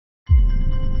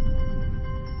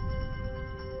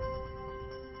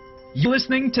You're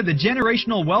listening to the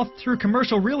Generational Wealth Through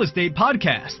Commercial Real Estate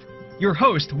podcast. Your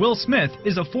host, Will Smith,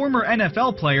 is a former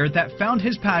NFL player that found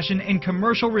his passion in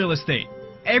commercial real estate.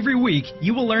 Every week,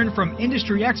 you will learn from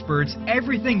industry experts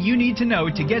everything you need to know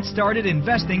to get started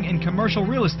investing in commercial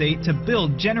real estate to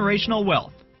build generational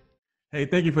wealth. Hey,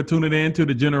 thank you for tuning in to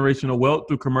the Generational Wealth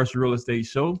Through Commercial Real Estate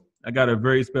show. I got a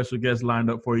very special guest lined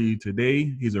up for you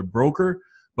today. He's a broker.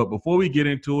 But before we get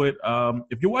into it,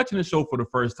 if you're watching the show for the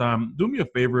first time, do me a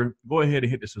favor, go ahead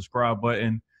and hit the subscribe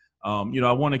button.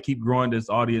 I want to keep growing this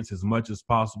audience as much as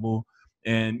possible.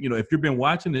 And, if you've been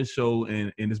watching this show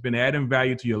and it's been adding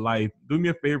value to your life, do me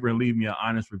a favor and leave me an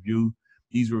honest review.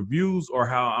 These reviews are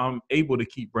how I'm able to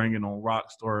keep bringing on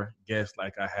rock star guests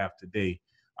like I have today.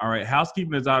 All right,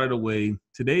 housekeeping is out of the way.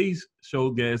 Today's show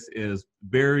guest is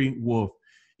Barry Wolfe.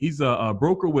 He's a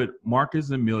broker with Marcus &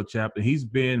 Millichap, and he's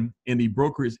been in the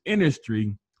brokerage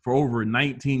industry for over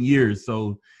 19 years.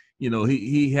 So,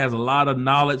 he has a lot of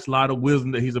knowledge, a lot of wisdom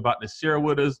that he's about to share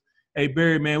with us. Hey,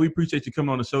 Barry, man, we appreciate you coming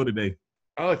on the show today.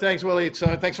 Oh, thanks, Willie.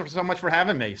 Thanks so much for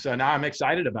having me. So now I'm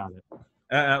excited about it.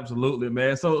 Absolutely,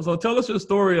 man. So tell us your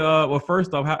story. Well,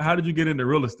 first off, how did you get into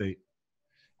real estate?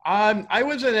 I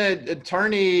was an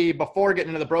attorney before getting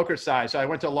into the broker side. So I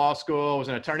went to law school, was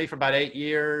an attorney for about 8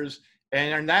 years.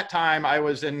 And in that time, I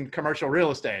was in commercial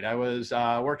real estate. I was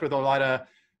worked with a lot of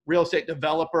real estate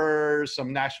developers,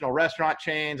 some national restaurant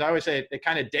chains. I always say it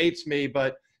kind of dates me,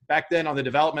 but back then on the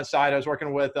development side, I was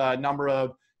working with a number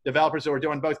of developers that were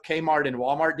doing both Kmart and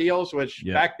Walmart deals, which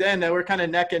back then they were kind of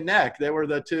neck and neck. They were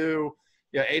the two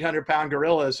 800-pound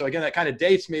gorillas. So again, that kind of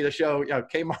dates me to show,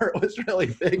 Kmart was really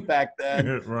big back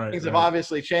then. Right, Things have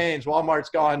obviously changed. Walmart's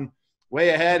gone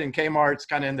way ahead and Kmart's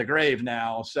kind of in the grave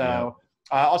now. So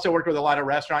I also worked with a lot of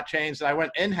restaurant chains, and I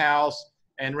went in-house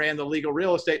and ran the legal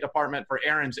real estate department for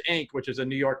Aaron's Inc., which is a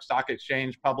New York Stock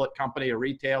Exchange public company, a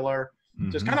retailer.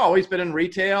 Mm-hmm. Just kind of always been in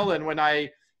retail. And when I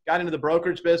got into the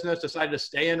brokerage business, decided to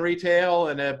stay in retail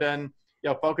and have been,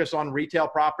 focused on retail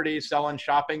properties, selling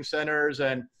shopping centers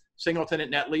and single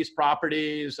tenant net lease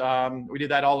properties. We do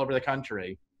that all over the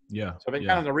country. Yeah. So I've been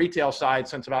kind of on the retail side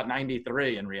since about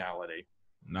 93 in reality.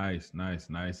 Nice.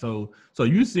 So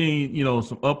you've seen,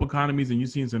 some up economies and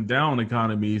you've seen some down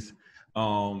economies.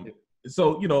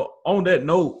 So, on that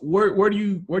note, where do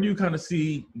you kind of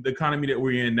see the economy that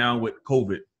we're in now with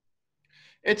COVID?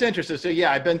 It's interesting. So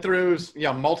I've been through,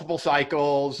 multiple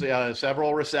cycles,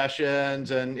 several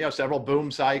recessions and, several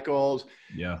boom cycles.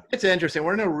 Yeah. It's interesting.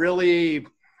 We're in a really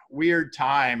weird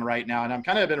time right now. And I'm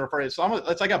kind of been referring to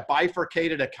it's like a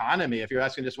bifurcated economy. If you're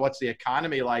asking just what's the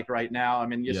economy like right now, I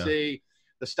mean, you see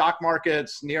the stock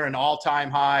market's near an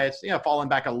all-time high. It's, fallen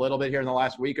back a little bit here in the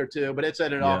last week or two, but it's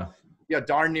at an all,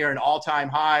 darn near an all-time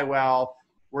high. Well,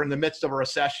 we're in the midst of a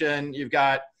recession. You've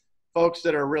got folks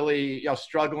that are really,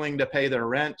 struggling to pay their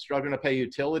rent, struggling to pay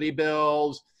utility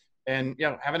bills, and,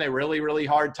 having a really, really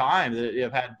hard time.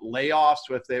 They've had layoffs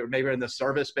with maybe in the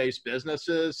service-based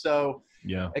businesses. So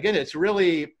again, it's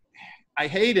really, I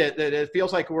hate it that it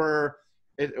feels like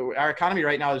our economy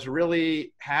right now is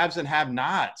really haves and have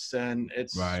nots. And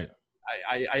it's right.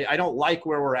 I don't like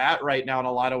where we're at right now in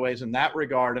a lot of ways in that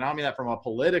regard. And I don't mean that from a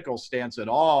political stance at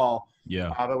all.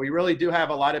 Yeah. But we really do have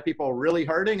a lot of people really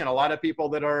hurting and a lot of people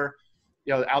that are,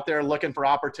 out there looking for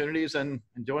opportunities and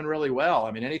doing really well.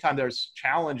 I mean, anytime there's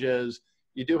challenges,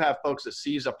 you do have folks that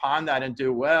seize upon that and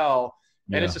do well.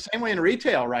 And it's the same way in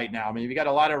retail right now. I mean, you've got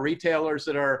a lot of retailers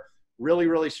that are really,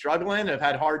 really struggling, have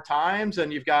had hard times,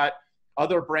 and you've got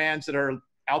other brands that are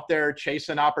out there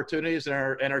chasing opportunities and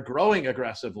are growing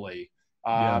aggressively.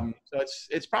 So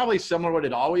it's probably similar to what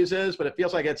it always is, but it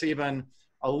feels like it's even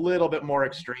a little bit more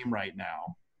extreme right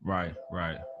now. Right,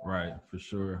 for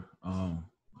sure.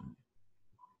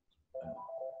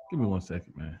 Give me 1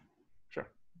 second, man. Sure.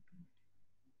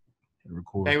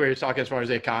 Record. Hey, we were talking as far as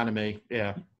the economy.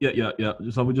 Yeah.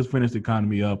 So we just finished the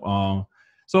economy up.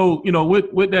 So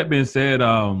with that being said,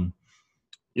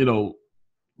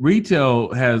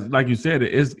 retail has, like you said,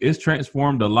 it's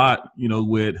transformed a lot.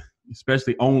 With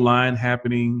especially online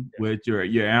happening with your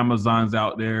Amazons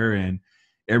out there and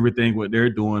everything what they're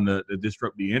doing to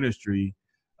disrupt the industry.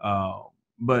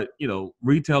 But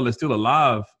retail is still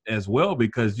alive as well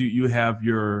because you have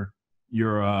your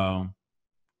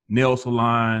nail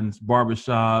salons,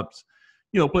 barbershops,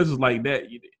 places like that.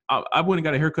 I went and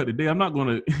got a haircut today. I'm not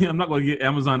gonna get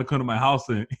Amazon to come to my house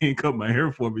and cut my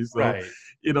hair for me. So right.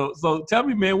 So tell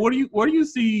me, man, where do you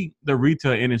see the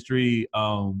retail industry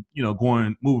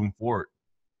moving forward?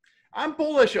 I'm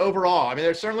bullish overall. I mean,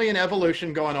 there's certainly an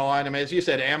evolution going on. I mean, as you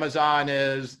said, Amazon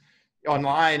is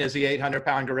online is the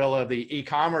 800-pound gorilla of the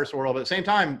e-commerce world. But at the same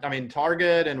time, I mean,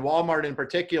 Target and Walmart in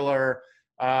particular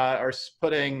are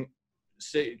putting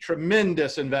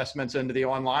tremendous investments into the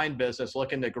online business,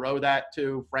 looking to grow that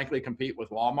to, frankly, compete with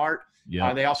Walmart.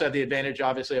 Yeah. They also have the advantage,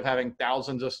 obviously, of having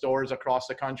thousands of stores across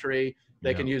the country.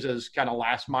 They can use as kind of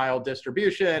last mile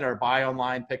distribution or buy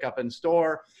online, pick up in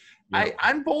store.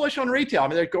 I'm bullish on retail. I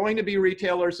mean, there are going to be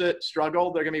retailers that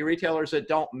struggle. There are going to be retailers that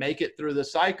don't make it through the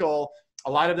cycle.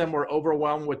 A lot of them were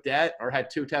overwhelmed with debt or had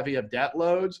too heavy of debt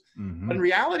loads. Mm-hmm. But in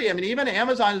reality, I mean, even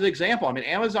Amazon is an example. I mean,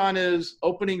 Amazon is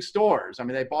opening stores. I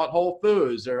mean, they bought Whole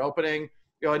Foods. They're opening,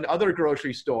 in other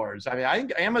grocery stores. I mean, I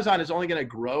think Amazon is only going to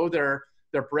grow their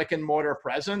brick and mortar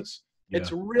presence. Yeah.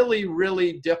 It's really,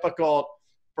 really difficult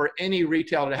for any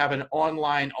retailer to have an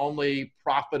online only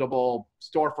profitable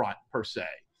storefront per se.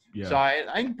 Yeah. So I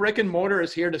think brick and mortar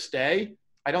is here to stay.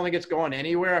 I don't think it's going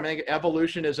anywhere. I think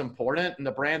evolution is important, and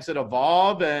the brands that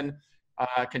evolve and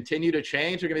continue to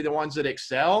change are going to be the ones that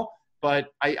excel. But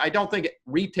I don't think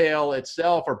retail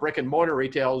itself or brick and mortar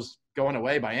retail is going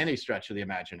away by any stretch of the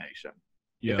imagination.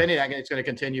 Yeah. If anything, it's going to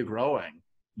continue growing.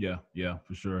 Yeah,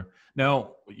 for sure.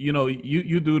 Now,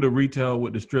 you do the retail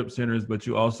with the strip centers, but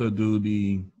you also do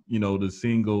the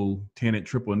single tenant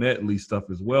triple net lease stuff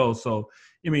as well. So,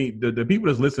 I mean, the people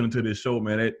that's listening to this show,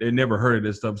 man, they never heard of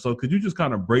this stuff. So could you just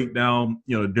kind of break down,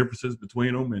 the differences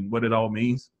between them and what it all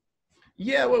means?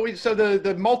 Yeah, so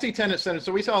the multi-tenant centers,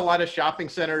 so we saw a lot of shopping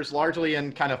centers largely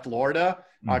in kind of Florida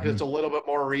because it's a little bit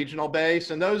more regional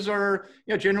based. And those are,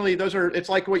 generally it's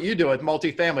like what you do with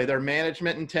multifamily. They're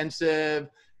management intensive.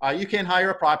 You can hire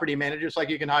a property manager just like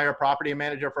you can hire a property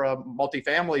manager for a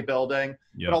multifamily building.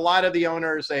 Yep. But a lot of the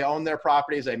owners, they own their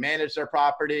properties, they manage their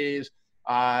properties.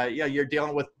 You're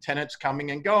dealing with tenants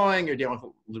coming and going. You're dealing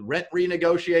with rent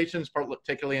renegotiations,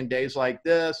 particularly in days like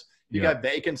this. You got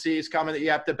vacancies coming that you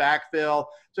have to backfill.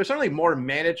 So certainly more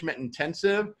management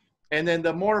intensive. And then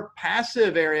the more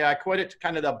passive area, I quote it to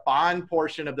kind of the bond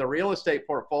portion of the real estate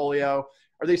portfolio,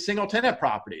 are these single tenant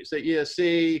properties that you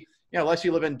see, unless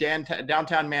you live in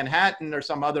downtown Manhattan or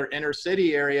some other inner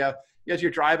city area, as you're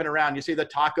driving around, you see the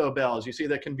Taco Bells, you see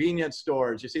the convenience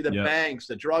stores, you see the banks,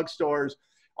 the drugstores,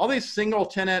 all these single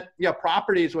tenant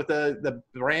properties with the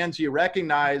brands you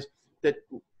recognize that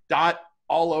dot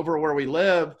all over where we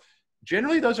live.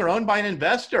 Generally, those are owned by an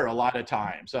investor a lot of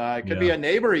times. It could be a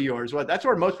neighbor of yours. But that's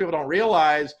where most people don't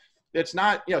realize it's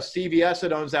not CVS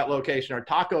that owns that location or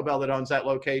Taco Bell that owns that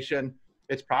location.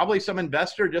 It's probably some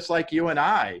investor just like you and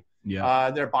I. Yeah.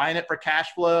 They're buying it for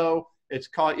cash flow. It's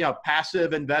called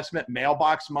passive investment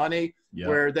mailbox money,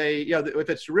 where they if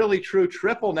it's really true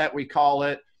triple net, we call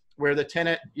it, where the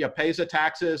tenant pays the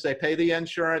taxes, they pay the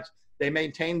insurance, they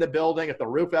maintain the building. If the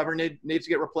roof ever needs to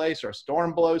get replaced or a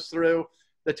storm blows through,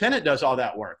 the tenant does all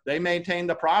that work. They maintain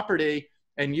the property,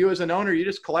 and you as an owner, you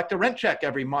just collect a rent check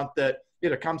every month that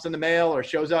either comes in the mail or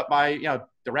shows up by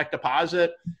direct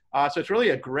deposit. So it's really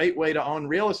a great way to own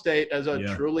real estate as a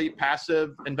truly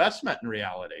passive investment in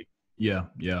reality. Yeah.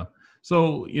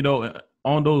 So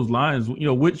on those lines,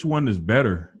 which one is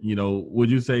better?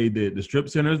 Would you say that the strip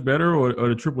center is better or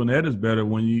the triple net is better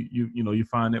when you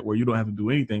find that where you don't have to do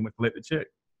anything but collect the check?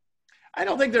 I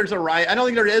don't think there's I don't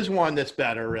think there is one that's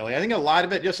better, really. I think a lot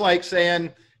of it, just like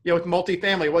saying, with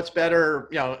multifamily, what's better,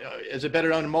 is it better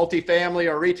to own a multifamily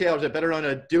or retail? Is it better to own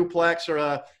a duplex or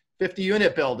a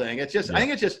 50-unit building? It's just, I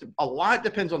think it's just a lot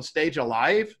depends on stage of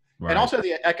life and also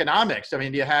the economics. I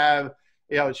mean, you have,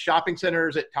 shopping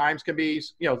centers at times can be,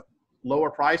 lower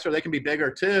price or they can be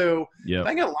bigger too. I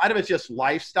think a lot of it's just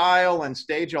lifestyle and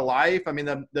stage of life. I mean,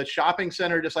 the shopping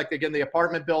center, just like, again, the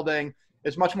apartment building,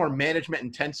 is much more management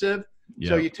intensive.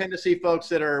 So you tend to see folks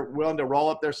that are willing to roll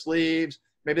up their sleeves.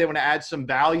 Maybe they want to add some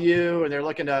value and they're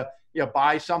looking to,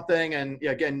 buy something and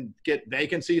again, get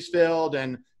vacancies filled,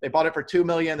 and they bought it for $2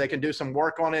 million. They can do some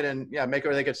work on it and make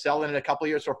it, they could sell it in a couple of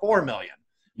years for $4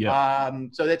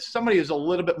 million. So that's somebody who's a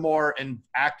little bit more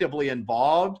actively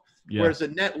involved. Whereas a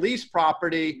net lease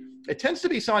property, it tends to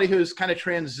be somebody who's kind of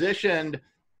transitioned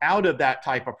out of that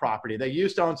type of property. They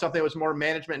used to own something that was more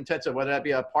management intensive, whether that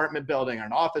be an apartment building or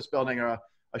an office building or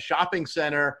a shopping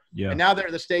center. And now they're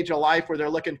in the stage of life where they're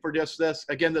looking for just this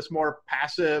more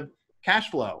passive cash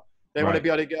flow. They want to be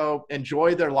able to go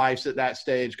enjoy their lives at that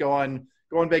stage, go on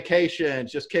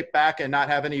vacations, just kick back and not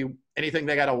have anything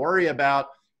they got to worry about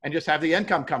and just have the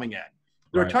income coming in.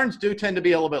 The returns do tend to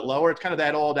be a little bit lower. It's kind of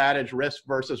that old adage, risk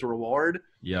versus reward.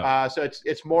 So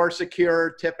it's more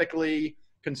secure, typically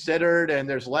considered, and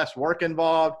there's less work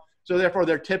involved. So therefore,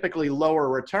 they're typically lower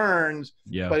returns.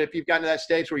 But if you've gotten to that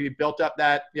stage where you've built up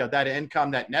that that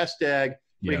income, that nest egg,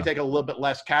 where you can take a little bit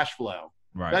less cash flow.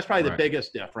 That's probably the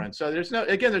biggest difference. So there's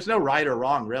no right or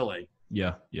wrong, really.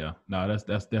 No, that's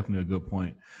definitely a good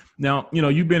point. Now,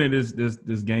 you've been in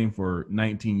this game for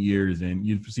 19 years, and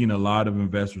you've seen a lot of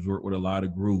investors work with a lot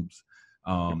of groups.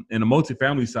 In the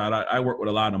multifamily side, I work with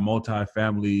a lot of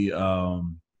multifamily,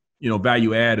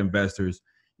 value add investors.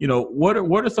 What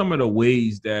are some of the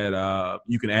ways that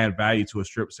you can add value to a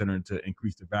strip center to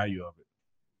increase the value of it?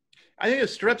 I think a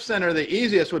strip center, the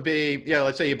easiest would be,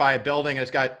 let's say you buy a building and it's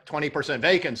got 20%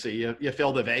 vacancy. You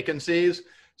fill the vacancies.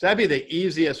 So that'd be the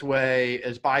easiest way,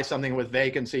 is buy something with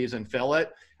vacancies and fill it.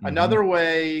 Mm-hmm. Another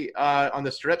way on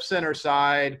the strip center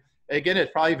side, again,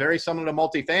 it's probably very similar to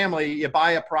multifamily. You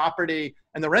buy a property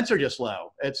and the rents are just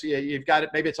low. You've got it.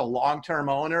 Maybe it's a long-term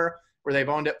owner where they've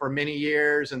owned it for many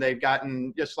years and they've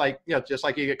gotten just like you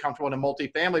get comfortable in a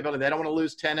multifamily building. They don't want to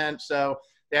lose tenants, so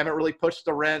they haven't really pushed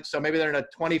the rent. So maybe they're in a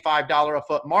 $25 a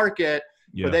foot market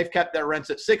where they've kept their rents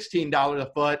at $16 a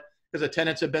foot because the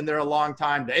tenants have been there a long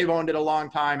time. They've owned it a long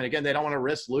time. And again, they don't want to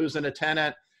risk losing a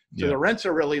tenant. So the rents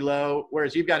are really low,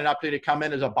 whereas you've got an opportunity to come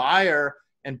in as a buyer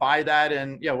and buy that,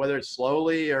 and whether it's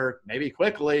slowly or maybe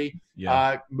quickly,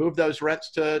 move those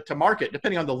rents to market,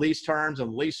 depending on the lease terms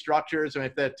and lease structures. And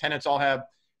if the tenants all have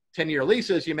 10-year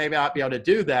leases, you may not be able to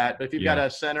do that. But if you've got a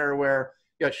center where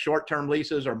you got short-term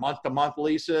leases or month-to-month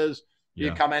leases,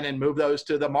 you come in and move those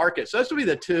to the market. So those would be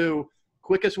the two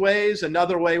quickest ways.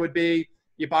 Another way would be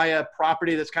you buy a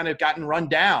property that's kind of gotten run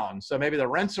down. So maybe the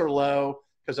rents are low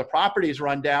because the property's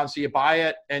run down. So you buy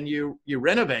it and you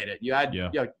renovate it. You add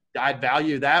add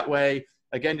value that way.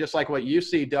 Again, just like what you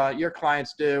see your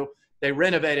clients do, they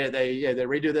renovate it. They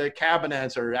redo the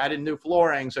cabinets or add in new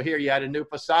flooring. So here you add a new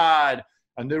facade,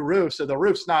 a new roof, so the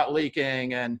roof's not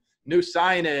leaking, and new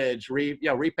signage,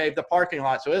 repave the parking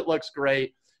lot so it looks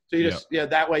great. So you just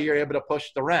that way you're able to push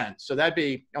the rent. So that'd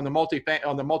be on the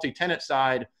multi-tenant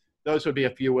side. Those would be a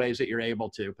few ways that you're able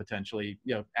to potentially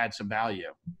add some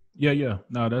value.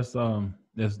 No,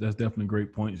 that's definitely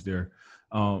great points there.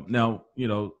 Now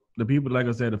the people, like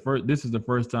I said, this is the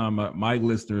first time my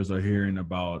listeners are hearing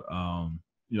about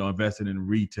investing in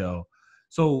retail.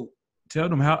 So tell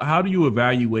them, how do you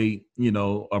evaluate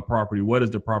a property? What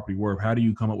is the property worth? How do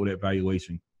you come up with that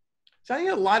valuation? So I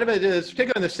think a lot of it is,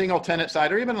 particularly on the single tenant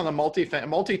side or even on the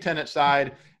multi-tenant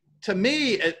side, to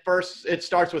me, at first, it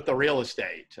starts with the real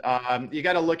estate. You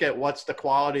got to look at what's the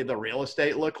quality of the real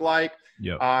estate look like.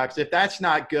 Because if that's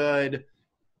not good,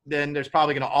 then there's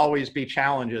probably going to always be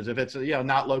challenges. If it's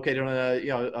not located on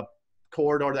a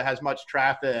corridor that has much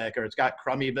traffic, or it's got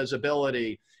crummy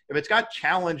visibility, if it's got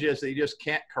challenges that you just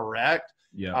can't correct,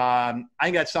 I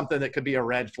think that's something that could be a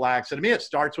red flag. So to me, it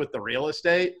starts with the real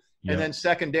estate. And then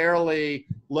secondarily,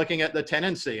 looking at the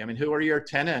tenancy. I mean, who are your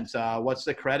tenants? What's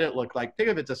the credit look like? Think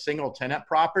if it's a single tenant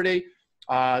property,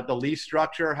 the lease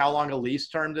structure, how long a lease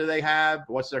term do they have?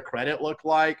 What's their credit look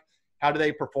like? How do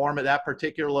they perform at that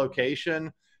particular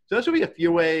location? So those would be a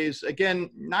few ways. Again,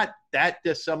 not that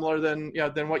dissimilar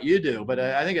than what you do, but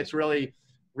I think it's really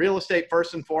real estate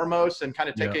first and foremost, and kind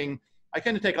of I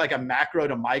kind of take like a macro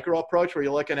to micro approach where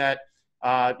you're looking at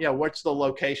what's the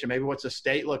location? Maybe what's the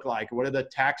state look like? What do the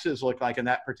taxes look like in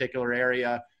that particular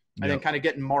area? And then kind of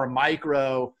getting more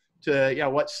micro to,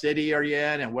 what city are you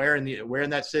in, and where in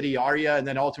that city are you? And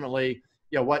then ultimately,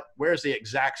 where's the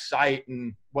exact site,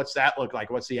 and what's that look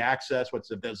like? What's the access? What's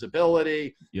the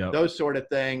visibility? Those sort of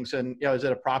things. And, is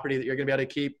it a property that you're going to be able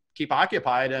to keep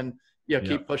occupied and,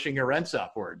 keep pushing your rents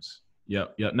upwards?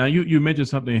 Now you mentioned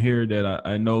something here that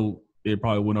I know it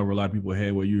probably went over a lot of people's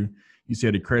head, where you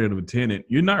said the credit of a tenant.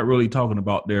 You're not really talking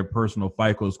about their personal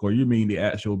FICO score. You mean the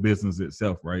actual business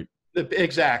itself, right?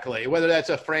 Exactly. Whether that's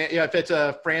if it's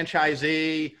a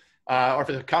franchisee or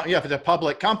if it's a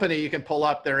public company, you can pull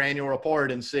up their annual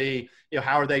report and see,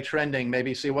 how are they trending?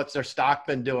 Maybe see what's their stock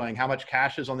been doing, how much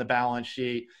cash is on the balance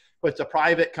sheet. But it's a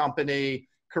private company,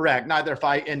 correct? Not their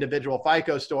individual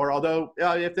FICO score. Although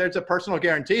if there's a personal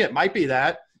guarantee, it might be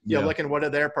that. Looking what do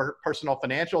their personal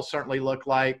financials certainly look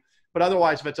like. But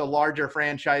otherwise, if it's a larger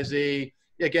franchisee,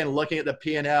 again, looking at the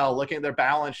P&L, looking at their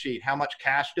balance sheet, how much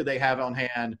cash do they have on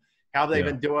hand? How have they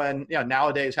been doing,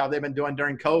 nowadays, how have they been doing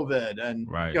during COVID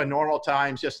and, normal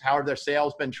times, just how have their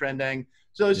sales been trending?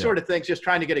 So those sort of things, just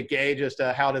trying to get a gauge as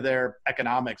to how do their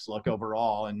economics look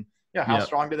overall, and how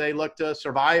strong do they look to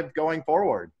survive going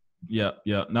forward?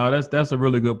 No, that's a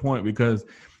really good point, because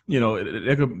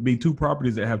there could be two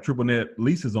properties that have triple net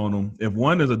leases on them. If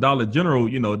one is a Dollar General,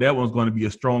 that one's going to be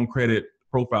a strong credit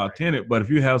profile tenant. But if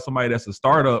you have somebody that's a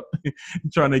startup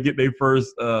trying to get their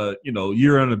first,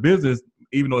 year in the business,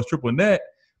 even though it's triple net,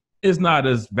 it's not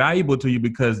as valuable to you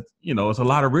because, it's a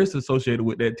lot of risk associated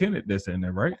with that tenant that's in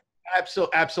there, right?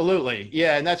 Absolutely.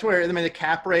 Yeah. And that's where, I mean, the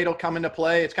cap rate will come into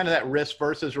play. It's kind of that risk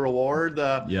versus reward.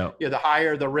 The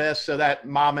higher the risk. So that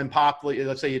mom and pop,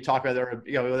 let's say you talk about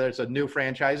whether it's a new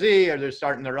franchisee or they're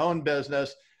starting their own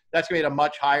business, that's going to be at a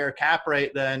much higher cap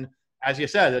rate than, as you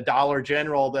said, a Dollar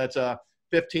General that's a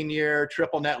 15-year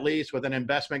triple net lease with an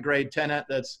investment grade tenant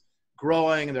that's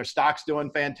growing and their stock's doing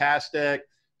fantastic.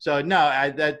 So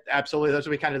no, that absolutely, those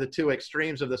would be kind of the two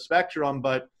extremes of the spectrum,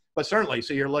 but certainly.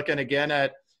 So you're looking again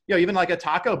at, even like a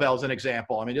Taco Bell is an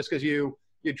example. I mean, just because you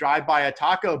drive by a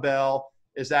Taco Bell,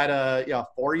 is that a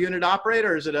 4-unit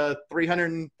operator or is it a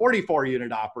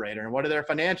 344-unit operator? And what do their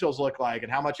financials look like?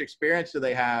 And how much experience do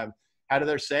they have? How do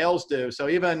their sales do? So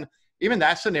even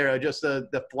that scenario, just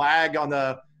the flag on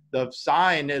the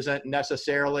sign isn't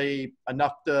necessarily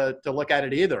enough to look at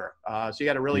it either. So you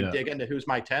got to really dig into who's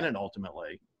my tenant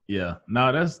ultimately. Yeah,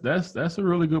 no, that's a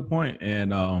really good point.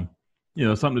 And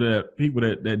something that people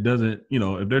that doesn't,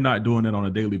 if they're not doing it on a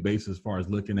daily basis as far as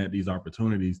looking at these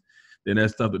opportunities, then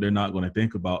that's stuff that they're not going to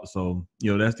think about. So,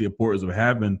 that's the importance of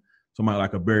having somebody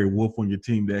like a Barry Wolfe on your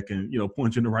team that can,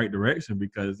 point you in the right direction,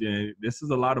 because this is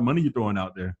a lot of money you're throwing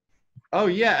out there. Oh,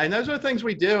 yeah. And those are the things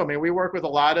we do. I mean, we work with a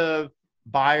lot of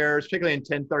buyers, particularly in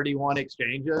 1031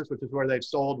 exchanges, which is where they've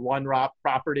sold one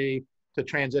property to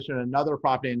transition to another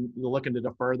property and looking to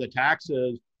defer the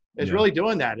taxes. Is really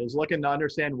doing that, is looking to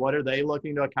understand what are they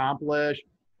looking to accomplish,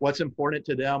 what's important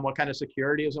to them, what kind of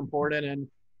security is important, and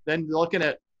then looking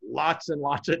at lots and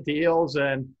lots of deals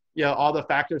and all the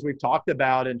factors we've talked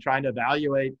about and trying to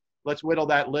evaluate. Let's whittle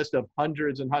that list of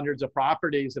hundreds and hundreds of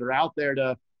properties that are out there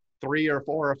to 3 or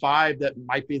 4 or 5 that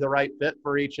might be the right fit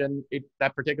for each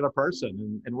that particular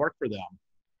person and work for them.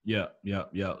 Yeah.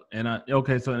 And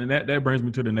so that brings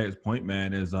me to the next point,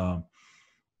 man, is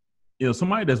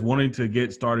somebody that's wanting to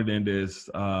get started in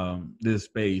this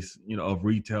space, of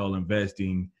retail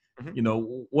investing,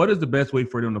 what is the best way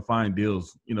for them to find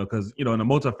deals? Because, in the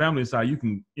multifamily side, you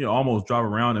can, almost drive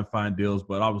around and find deals,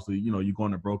 but obviously, you're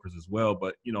going to brokers as well.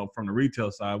 But, from the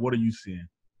retail side, what are you seeing?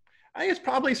 I think it's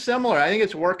probably similar. I think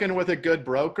it's working with a good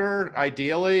broker,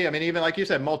 ideally. I mean, even like you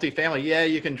said, multifamily,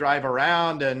 you can drive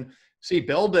around and see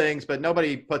buildings, but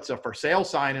nobody puts a for sale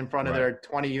sign in front of their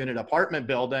 20-unit apartment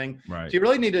building. Right. So you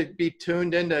really need to be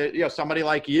tuned into, somebody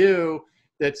like you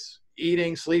that's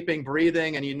eating, sleeping,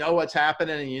 breathing, and what's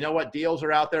happening and what deals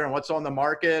are out there and what's on the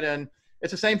market. And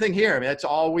it's the same thing here. I mean, that's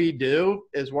all we do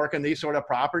is work in these sort of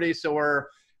properties. So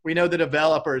we know the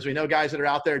developers, we know guys that are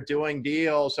out there doing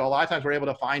deals. So a lot of times we're able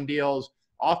to find deals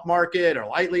off market or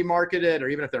lightly marketed, or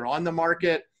even if they're on the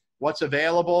market, what's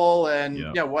available and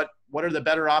what are the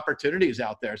better opportunities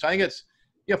out there. So I think it's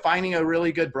finding a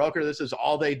really good broker. This is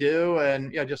all they do,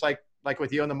 and just like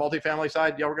with you on the multifamily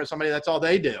side, work with somebody that's all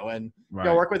they do, and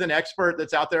work with an expert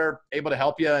that's out there able to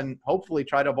help you and hopefully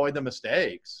try to avoid the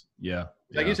mistakes.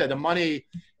 Like you said, the money,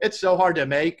 it's so hard to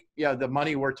make the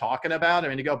money we're talking about. I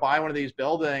mean, to go buy one of these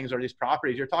buildings or these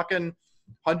properties, you're talking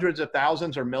hundreds of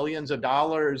thousands or millions of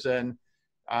dollars, and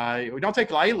we don't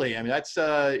take lightly. I mean, that's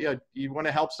you want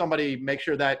to help somebody make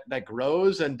sure that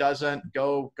grows and doesn't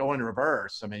go in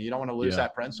reverse. I mean, you don't want to lose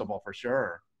that principle for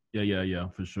sure. Yeah,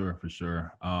 for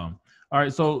sure. All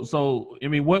right, so I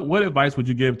mean, what advice would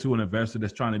you give to an investor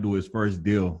that's trying to do his first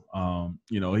deal?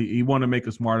 He want to make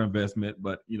a smart investment,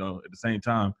 but at the same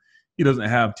time, he doesn't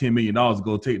have $10 million to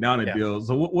go take down a deal.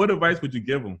 So what advice would you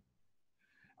give him?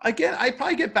 Again, I'd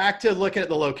probably get back to looking at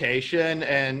the location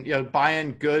and,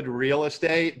 buying good real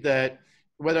estate, that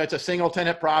whether it's a single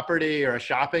tenant property or a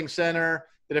shopping center,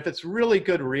 that if it's really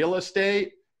good real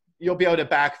estate, you'll be able to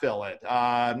backfill it.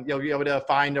 You'll be able to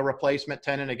find a replacement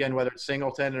tenant, again, whether it's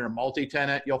single tenant or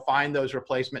multi-tenant, you'll find those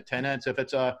replacement tenants. If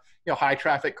it's a, high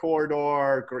traffic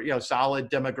corridor, solid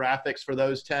demographics for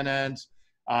those tenants,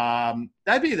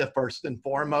 that'd be the first and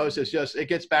foremost. It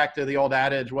gets back to the old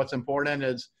adage, what's important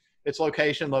is it's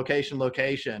location,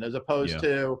 as opposed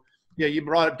to, you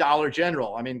brought up Dollar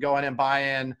General. I mean, going and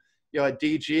buying, a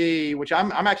DG, which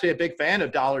I'm actually a big fan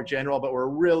of Dollar General, but we're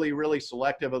really, really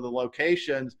selective of the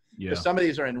locations because some of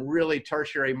these are in really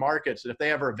tertiary markets. And if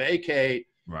they ever vacate,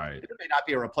 it may not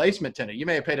be a replacement tenant. You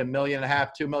may have paid $1.5 million,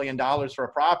 $2 million for a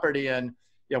property. And,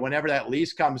 whenever that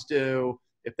lease comes due,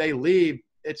 if they leave,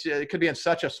 it could be in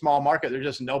such a small market, there's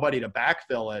just nobody to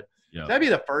backfill it. So that'd be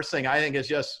the first thing, I think, is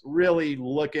just really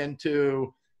look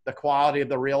into the quality of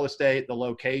the real estate, the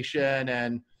location.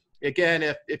 And again,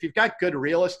 if you've got good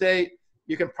real estate,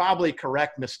 you can probably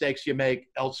correct mistakes you make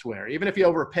elsewhere. Even if you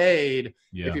overpaid,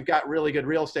 if you've got really good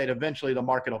real estate, eventually the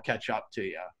market will catch up to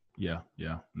you. Yeah.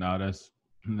 No, that's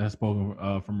spoken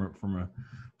from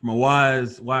from a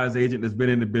wise agent that's been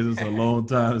in the business a long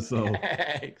time. So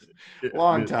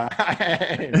long time.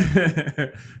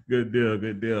 Good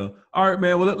deal. All right,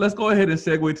 man. Well, let's go ahead and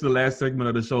segue to the last segment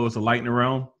of the show. It's a lightning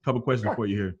round. Couple questions for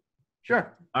you here.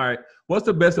 Sure. All right. What's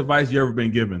the best advice you ever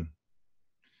been given?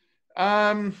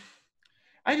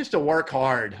 I used to work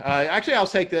hard. Actually, I'll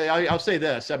say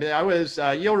this. I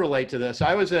mean, you'll relate to this.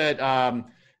 I was at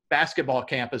basketball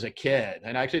camp as a kid,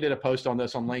 and I actually did a post on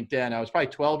this on LinkedIn. I was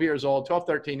probably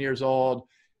 13 years old,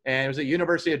 and it was at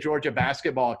University of Georgia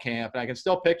basketball camp. And I can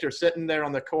still picture sitting there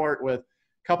on the court with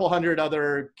a couple hundred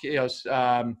other,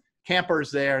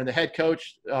 campers there, and the head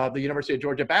coach of the University of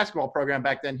Georgia basketball program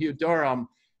back then, Hugh Durham,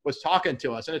 was talking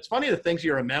to us. And it's funny the things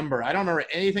you remember. I don't remember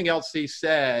anything else he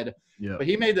said, but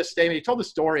he made this statement. He told the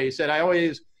story. He said,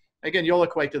 again, you'll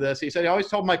equate to this. He said, I always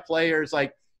told my players,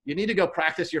 like, you need to go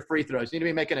practice your free throws. You need to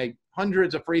be making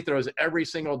hundreds of free throws every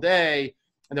single day.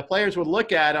 And the players would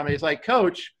look at him and he's like,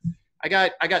 Coach, I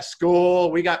got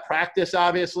school. We got practice,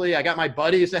 obviously. I got my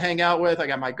buddies to hang out with. I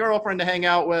got my girlfriend to hang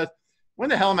out with. When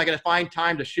the hell am I going to find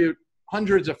time to shoot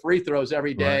hundreds of free throws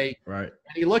every day? Right.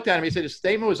 And he looked at him. He said his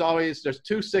statement was always, there's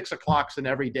 2 6 o'clocks in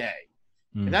every day.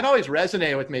 And that always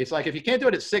resonated with me. It's like, if you can't do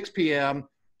it at 6 p.m.,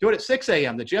 do it at 6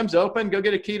 a.m. The gym's open. Go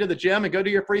get a key to the gym and go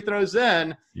do your free throws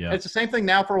then. Yeah. It's the same thing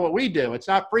now for what we do. It's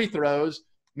not free throws.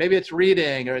 Maybe it's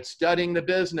reading, or it's studying the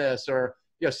business, or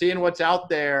seeing what's out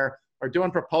there, or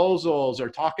doing proposals, or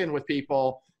talking with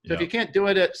people. So if you can't do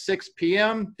it at 6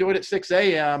 p.m., do it at 6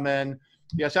 a.m. And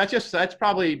so that's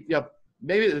probably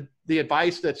maybe the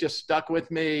advice that's just stuck with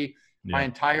me my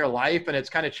entire life, and it's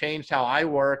kind of changed how I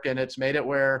work, and it's made it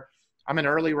where I'm an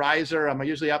early riser. I'm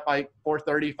usually up by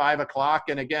 4:30, 5 o'clock.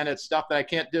 And again, it's stuff that I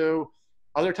can't do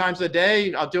other times of the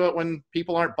day. I'll do it when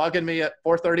people aren't bugging me at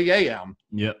 4:30 a.m.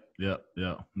 Yep.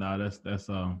 No,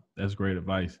 that's great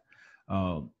advice.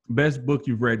 Best book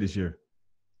you've read this year?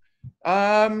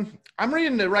 I'm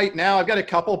reading it right now. I've got a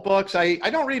couple books. I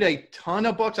don't read a ton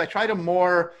of books. I try to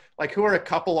more like who are a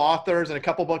couple authors and a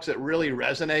couple books that really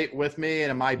resonate with me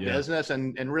and in my business,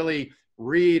 and really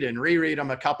read and reread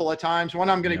them a couple of times. One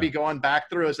I'm going to be going back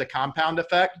through is The Compound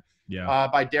Effect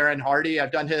by Darren Hardy.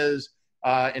 I've done his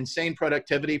insane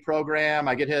productivity program.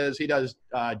 He does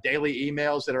daily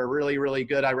emails that are really, really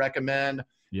good. I recommend.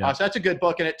 So that's a good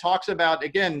book. And it talks about,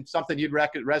 again, something you'd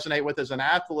resonate with as an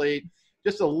athlete,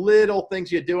 just the little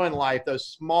things you do in life, those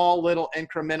small little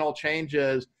incremental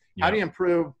changes. How do you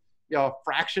improve, a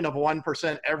fraction of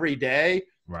 1% every day?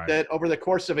 Right. That over the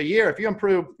course of a year, if you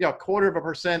improve,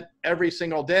 0.25% every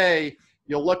single day,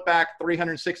 you'll look back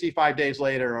 365 days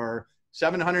later or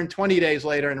 720 days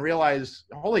later and realize,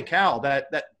 holy cow,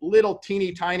 that little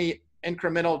teeny tiny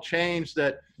incremental change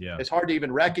that it's hard to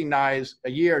even recognize a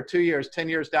year, 2 years, 10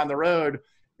 years down the road,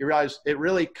 you realize it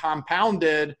really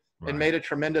compounded and made a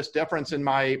tremendous difference in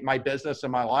my business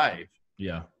and my life.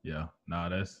 Yeah. No,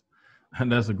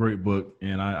 that's a great book.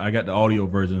 And I got the audio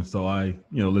version, so I,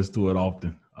 listen to it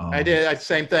often. I did.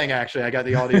 Same thing, actually. I got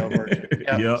the audio version.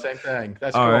 Same thing.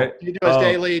 That's all cool. Right. Do you do his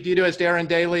daily? Do you do his Darren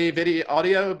daily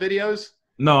audio videos?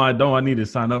 No, I don't. I need to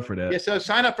sign up for that. Yeah, so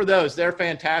sign up for those. They're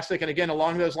fantastic. And again,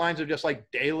 along those lines of just like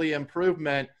daily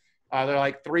improvement, they're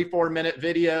like 3-4 minute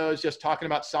videos just talking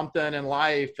about something in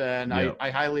life. And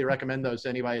I highly recommend those to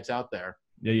anybody that's out there.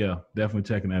 Yeah. Definitely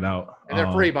checking that out. And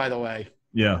they're free, by the way.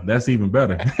 Yeah, that's even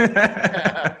better.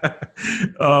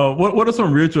 What are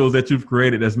some rituals that you've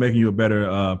created that's making you a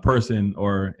better person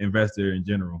or investor in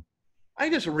general? I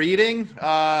just reading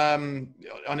on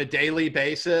a daily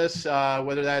basis,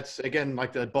 whether that's, again,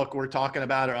 like the book we're talking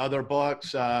about or other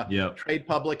books, trade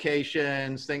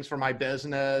publications, things for my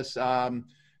business,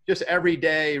 just every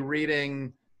day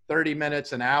reading 30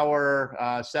 minutes, an hour,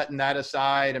 setting that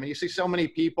aside. I mean, you see so many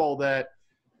people that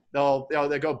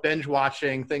they go binge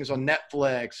watching things on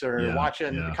Netflix or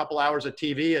watching a couple hours of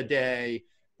TV a day,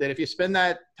 that if you spend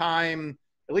that time,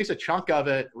 at least a chunk of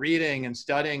it, reading and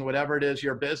studying whatever it is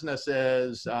your business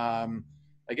is,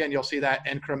 again, you'll see that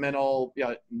incremental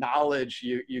knowledge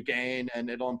you gain, and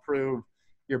it'll improve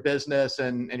your business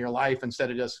and your life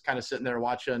instead of just kind of sitting there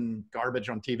watching garbage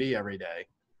on TV every day.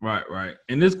 Right.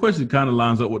 And this question kind of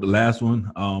lines up with the last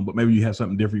one, but maybe you have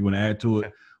something different you want to add to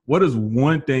it. What is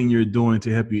one thing you're doing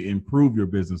to help you improve your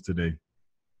business today?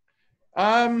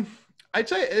 I'd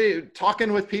say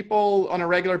talking with people on a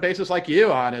regular basis like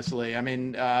you, honestly. I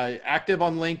mean, active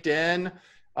on LinkedIn,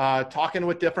 talking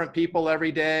with different people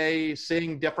every day,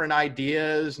 seeing different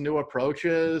ideas, new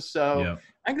approaches. So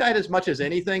I think that as much as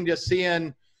anything, just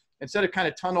seeing, instead of kind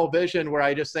of tunnel vision where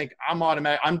I just think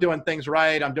I'm doing things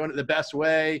right, I'm doing it the best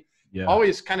way,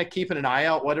 always kind of keeping an eye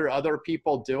out. What are other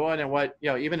people doing, and what,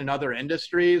 even in other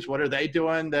industries, what are they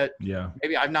doing that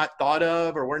maybe I've not thought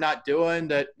of, or we're not doing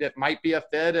that might be a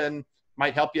fit and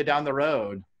might help you down the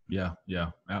road. Yeah,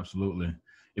 absolutely.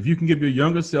 If you can give your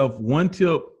younger self one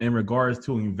tip in regards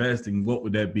to investing, what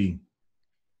would that be?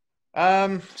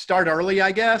 Start early,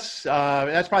 I guess.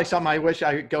 That's probably something I wish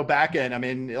I could go back in. I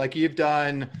mean, like you've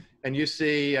done, and you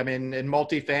see, I mean, in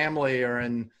multifamily or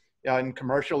in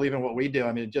commercial, even what we do,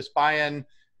 I mean, just buying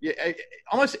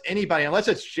almost anybody, unless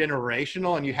it's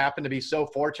generational and you happen to be so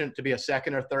fortunate to be a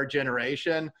second or third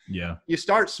generation. Yeah. You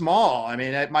start small. I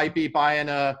mean, it might be buying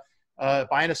a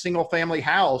single family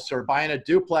house, or buying a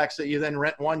duplex that you then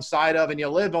rent one side of and you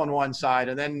live on one side.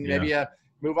 And then maybe you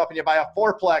move up and you buy a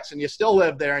fourplex and you still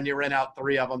live there and you rent out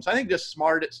 3 of them. So I think just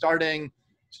smart at starting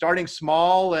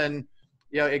small. And,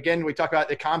 again, we talk about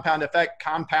the compound effect,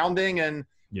 compounding, and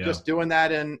just doing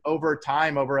that over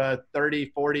time, over a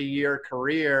 30, 40-year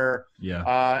career.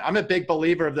 I'm a big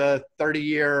believer of the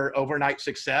 30-year overnight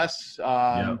success.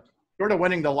 Sort of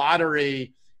winning the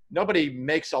lottery, nobody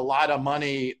makes a lot of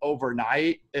money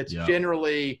overnight. It's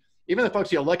generally, even the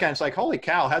folks you look at, it's like, holy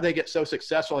cow, how'd they get so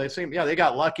successful? They seem, they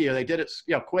got lucky, or they did it,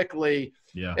 quickly.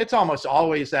 It's almost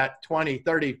always that 20,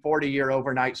 30, 40-year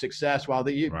overnight success. While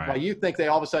you think they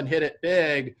all of a sudden hit it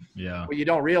big, what you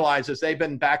don't realize is they've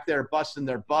been back there busting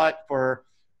their butt for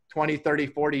 20, 30,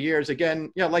 40 years.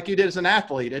 Again, like you did as an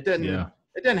athlete. It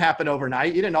didn't happen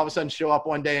overnight. You didn't all of a sudden show up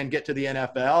one day and get to the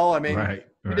NFL. I mean,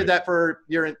 you did that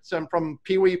from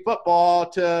Pee Wee football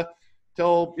till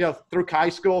through high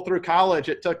school, through college.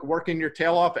 It took working your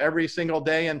tail off every single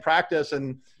day in practice,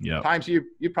 and times you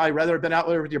probably rather have been out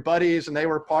there with your buddies and they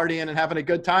were partying and having a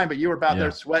good time, but you were out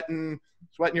there sweating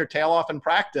your tail off in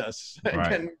practice and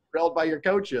getting grilled by your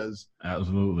coaches.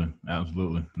 Absolutely.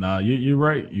 No, you're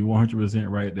right. You're 100%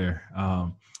 right there.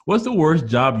 What's the worst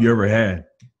job you ever had?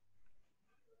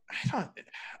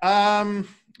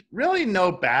 Really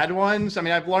no bad ones. I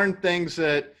mean, I've learned things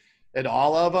at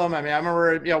all of them. I mean, I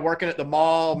remember, working at the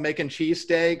mall, making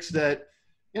cheesesteaks that,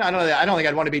 I don't think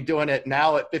I'd want to be doing it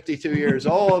now at 52 years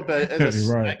old, but as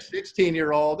a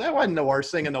 16-year-old, that wasn't the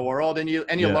worst thing in the world. And you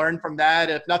learn from that.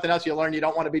 If nothing else, you learn you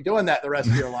don't want to be doing that the rest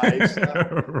of your life.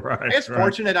 So it's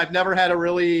fortunate. I've never had a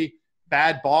really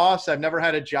bad boss. I've never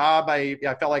had a job I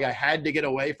felt like I had to get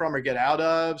away from or get out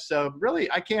of. So really,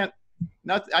 I can't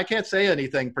say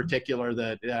anything particular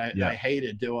that I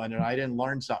hated doing, and I didn't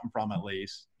learn something from at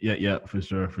least. Yeah, for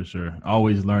sure.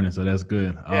 Always learning, so that's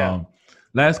good.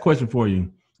 Last question for you.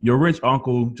 Your rich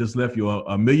uncle just left you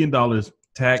 $1 million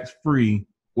tax-free.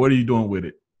 What are you doing with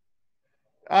it?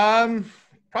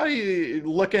 Probably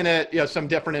looking at some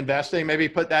different investing. Maybe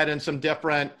put that in some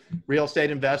different real estate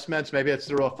investments. Maybe it's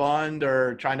through a fund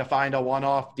or trying to find a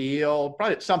one-off deal.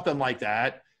 Probably something like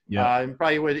that. And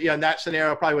probably would, in that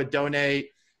scenario, probably would donate,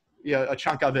 a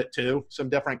chunk of it to some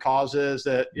different causes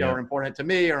that, are important to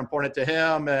me or important to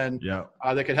him, and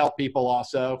that could help people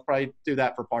also. Probably do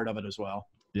that for part of it as well.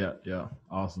 Yeah.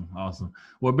 Awesome.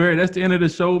 Well, Barry, that's the end of the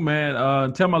show,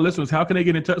 man. Tell my listeners, how can they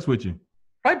get in touch with you?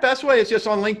 Probably best way is just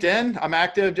on LinkedIn. I'm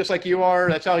active just like you are.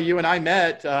 That's how you and I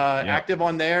met, active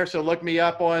on there. So look me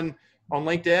up on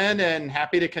LinkedIn, and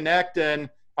happy to connect. And if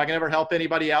I can ever help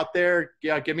anybody out there,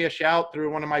 give me a shout through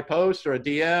one of my posts or a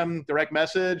DM, direct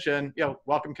message, and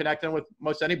welcome connecting with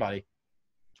most anybody.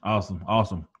 Awesome.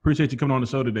 Appreciate you coming on the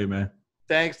show today, man.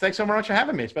 Thanks so much for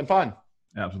having me. It's been fun.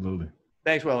 Absolutely.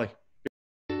 Thanks, Willie.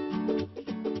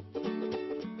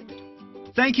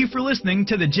 Thank you for listening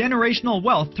to the Generational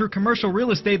Wealth Through Commercial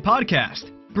Real Estate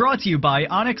podcast, brought to you by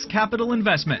Onyx Capital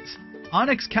Investments.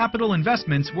 Onyx Capital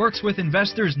Investments works with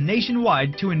investors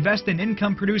nationwide to invest in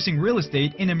income-producing real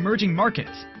estate in emerging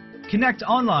markets. Connect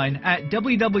online at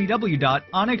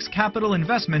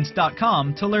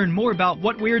www.onyxcapitalinvestments.com to learn more about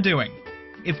what we're doing.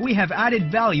 If we have added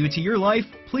value to your life,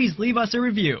 please leave us a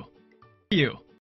review.